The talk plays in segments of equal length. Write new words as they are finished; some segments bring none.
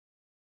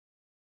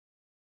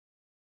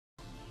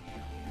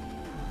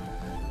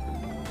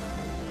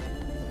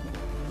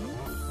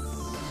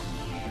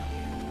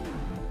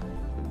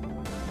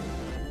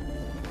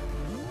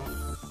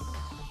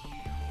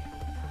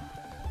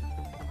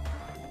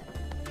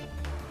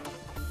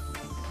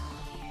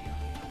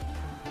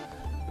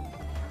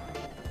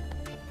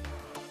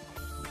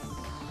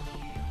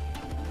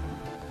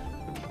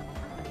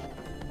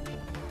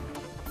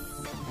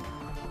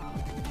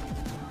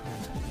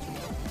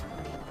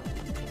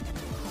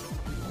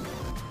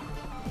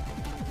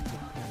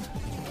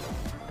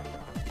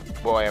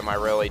Boy, am I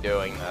really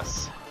doing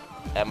this.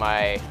 Am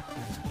I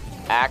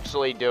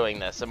actually doing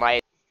this?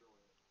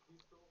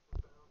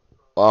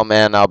 Well,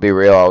 man, I'll be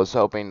real. I was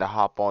hoping to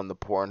hop on the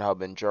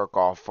Pornhub and jerk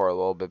off for a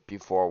little bit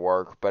before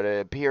work, but it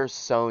appears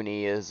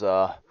Sony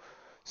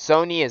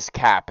is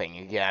capping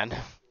again.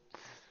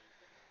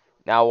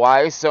 Now,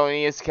 why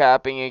Sony is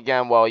capping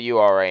again? Well, you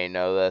already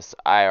know this.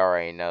 I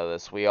already know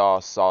this. We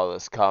all saw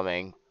this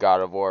coming. God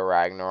of War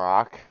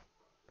Ragnarok.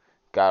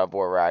 God of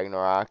War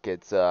Ragnarok.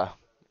 It's a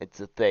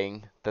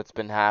thing that's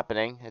been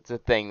happening. It's a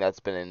thing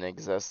that's been in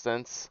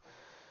existence.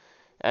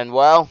 And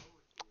well,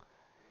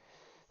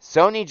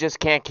 Sony just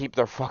can't keep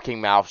their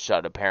fucking mouth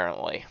shut,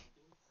 apparently.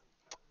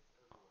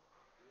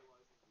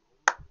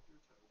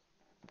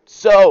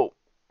 So,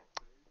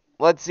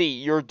 let's see.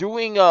 You're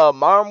doing a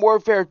Modern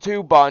Warfare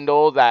 2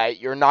 bundle that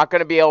you're not going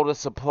to be able to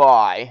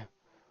supply.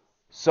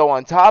 So,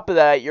 on top of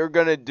that, you're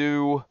going to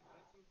do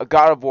a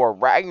God of War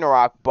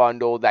Ragnarok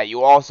bundle that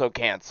you also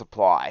can't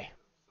supply.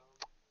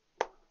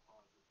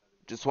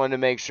 Just wanted to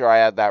make sure I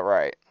had that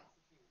right.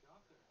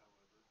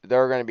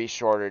 There are going to be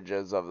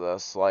shortages of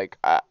this. Like,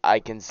 I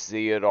can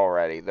see it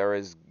already. There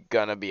is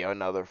going to be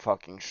another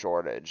fucking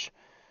shortage.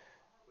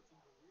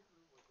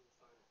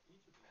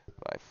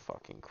 My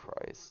fucking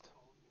Christ.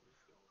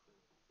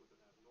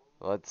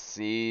 Let's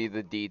see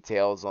the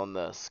details on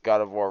this. God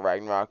of War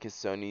Ragnarok is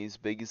Sony's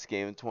biggest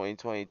game in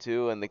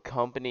 2022, and the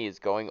company is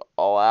going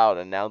all out,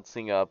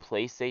 announcing a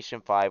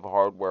PlayStation 5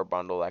 hardware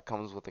bundle that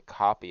comes with a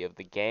copy of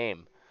the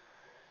game.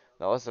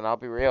 Now listen, I'll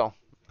be real.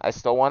 I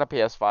still want a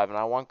PS5, and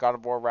I want God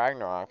of War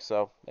Ragnarok,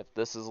 so if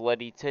this is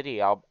litty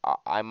titty,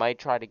 I might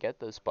try to get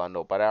this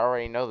bundle, but I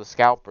already know the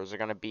scalpers are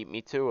going to beat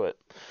me to it.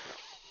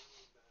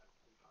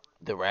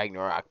 The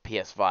Ragnarok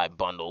PS5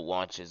 bundle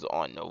launches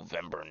on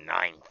November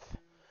 9th.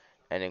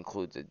 And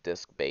includes a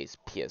disc-based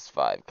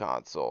PS5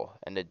 console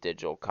and a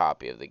digital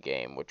copy of the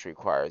game, which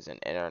requires an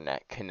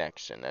internet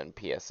connection and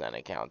PSN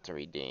account to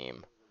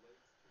redeem.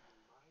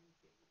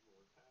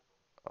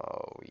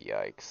 Oh,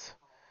 yikes.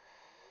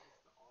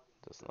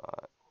 Does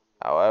not,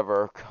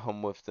 however,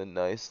 come with the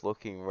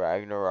nice-looking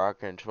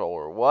Ragnarok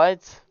controller.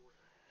 What?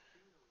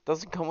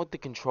 Doesn't come with the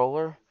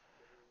controller?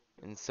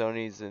 In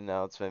Sony's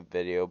announcement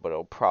video, but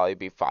it'll probably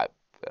be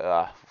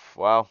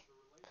well...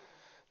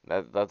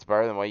 That's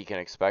better than what you can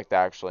expect,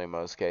 actually, in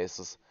most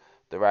cases.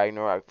 The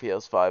Ragnarok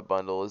PS5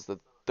 bundle is the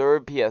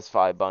third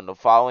PS5 bundle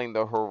following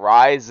the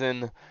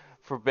Horizon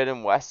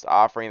Forbidden West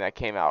offering that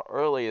came out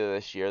earlier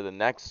this year. The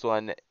next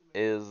one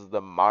is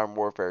the Modern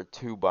Warfare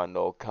 2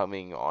 bundle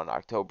coming on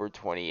October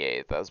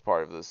 28th as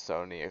part of the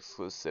Sony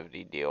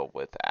exclusivity deal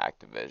with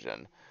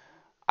Activision.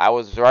 I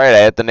was right.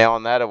 I hit the nail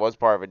on that. It was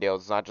part of a deal.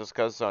 It's not just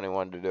because Sony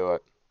wanted to do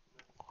it.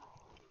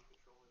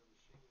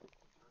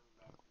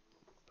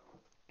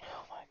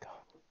 Oh my god.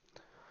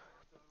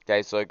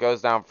 Okay, so it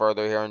goes down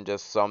further here and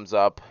just sums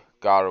up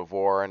God of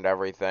War and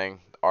everything.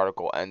 The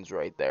article ends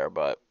right there,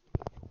 but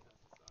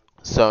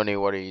Sony,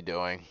 what are you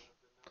doing?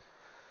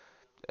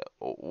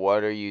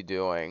 What are you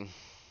doing?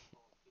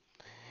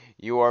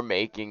 You are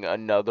making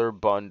another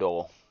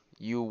bundle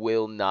you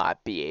will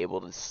not be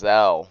able to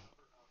sell.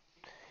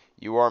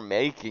 You are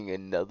making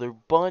another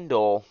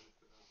bundle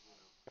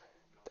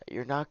that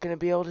you're not going to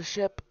be able to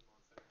ship.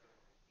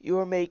 You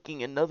are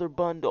making another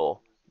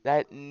bundle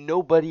that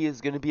nobody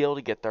is going to be able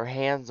to get their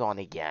hands on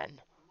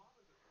again.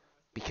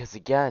 Because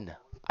again,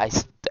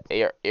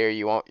 here,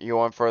 you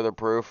want further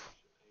proof?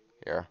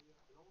 Here.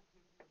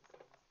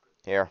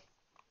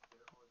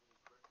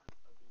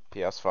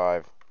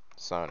 PS5,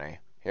 Sony.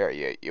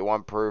 Here, you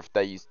want proof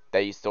that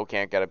you still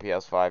can't get a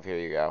PS5? Here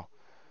you go.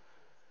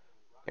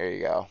 Here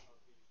you go.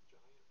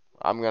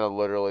 I'm gonna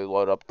literally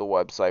load up the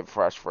website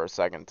fresh for a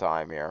second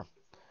time here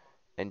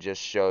and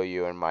just show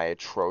you in my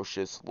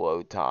atrocious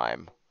load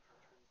time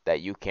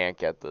that you can't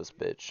get this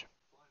bitch.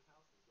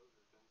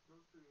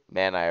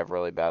 Man, I have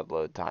really bad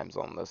load times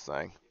on this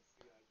thing.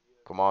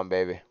 Come on,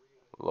 baby.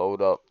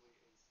 Load up.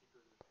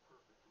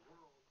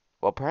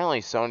 Well,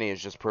 apparently Sony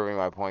is just proving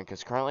my point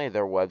because currently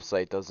their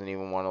website doesn't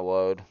even want to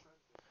load.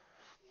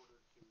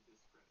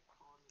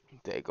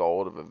 Take a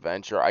hold of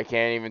Adventure. I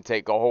can't even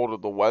take a hold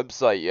of the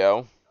website,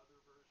 yo.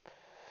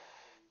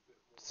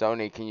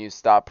 Sony, can you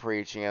stop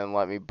preaching and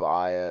let me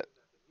buy it?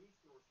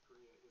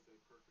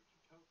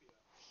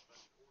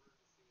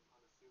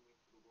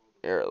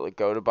 Here,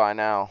 go to buy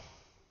now.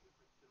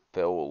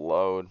 It will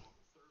load.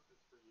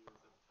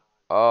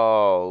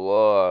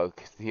 Oh,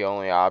 look. The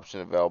only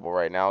option available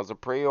right now is a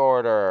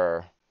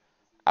pre-order.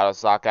 Out of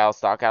stock, out of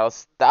stock, out of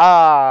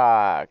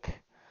stock.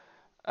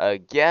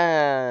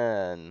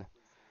 Again.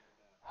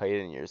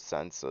 Heighten your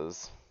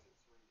senses.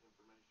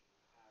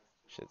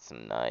 Shit's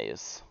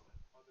nice.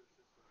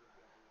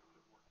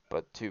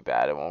 But too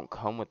bad it won't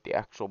come with the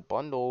actual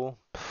bundle.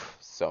 Pff,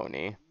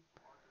 Sony.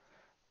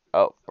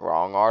 Oh,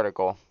 wrong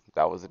article.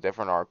 That was a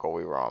different article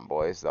we were on,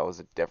 boys. That was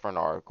a different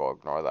article.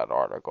 Ignore that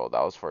article.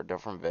 That was for a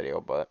different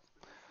video, but...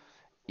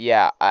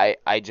 yeah,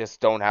 I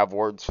just don't have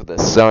words for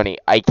this. Sony,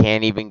 I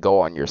can't even go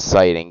on your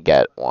site and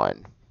get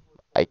one.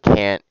 I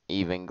can't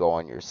even go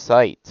on your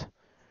site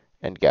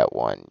and get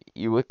one.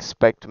 You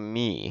expect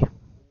me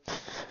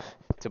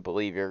to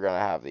believe you're going to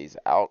have these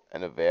out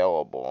and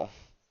available.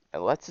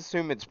 And let's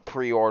assume it's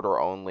pre-order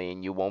only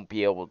and you won't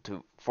be able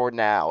to, for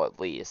now at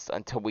least,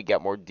 until we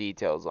get more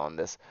details on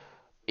this.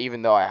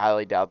 Even though I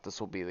highly doubt this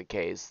will be the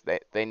case.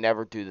 They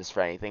never do this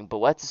for anything. But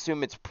let's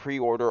assume it's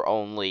pre-order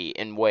only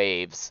in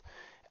waves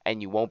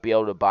and you won't be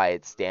able to buy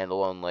it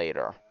standalone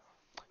later.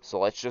 So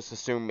let's just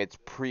assume it's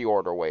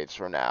pre-order waves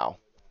for now.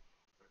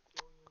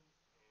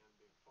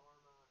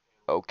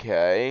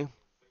 Okay.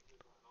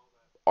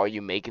 Are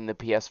you making the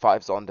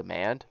PS5s on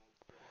demand?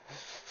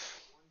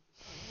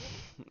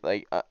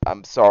 Like,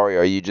 I'm sorry,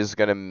 are you just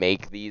gonna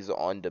make these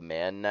on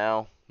demand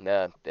now?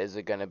 Is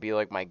it gonna be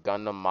like my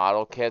Gundam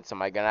model kits?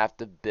 Am I gonna have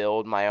to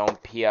build my own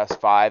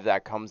PS5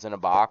 that comes in a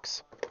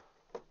box?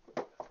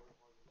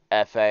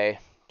 FA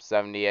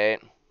 78,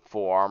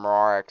 full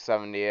armor RX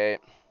 78.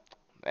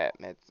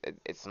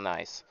 It's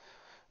nice.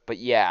 But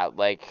yeah,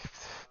 like,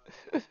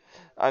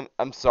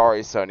 I'm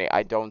sorry, Sony.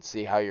 I don't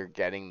see how you're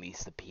getting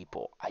these to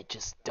people. I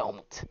just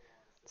don't.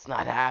 It's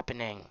not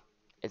happening.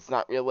 It's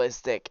not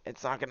realistic.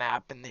 It's not gonna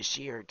happen this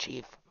year,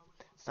 Chief.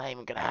 It's not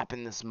even gonna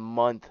happen this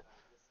month.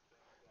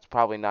 It's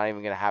probably not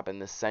even gonna happen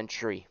this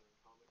century.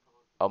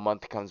 A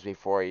month comes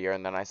before a year,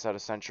 and then I said a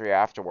century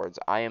afterwards.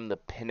 I am the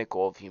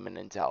pinnacle of human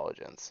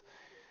intelligence.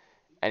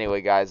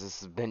 Anyway, guys,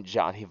 this has been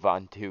Johnny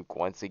Von Duke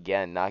once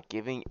again, not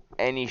giving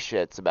any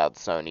shits about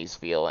Sony's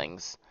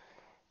feelings.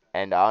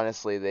 And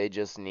honestly, they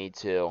just need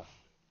to.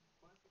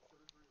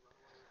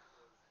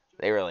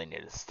 They really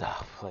need to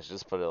stop. Let's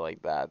just put it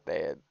like that.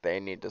 They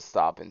need to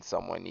stop, and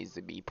someone needs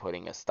to be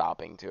putting a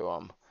stopping to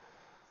them.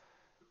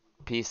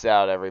 Peace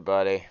out,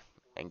 everybody,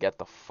 and get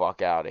the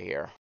fuck out of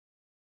here.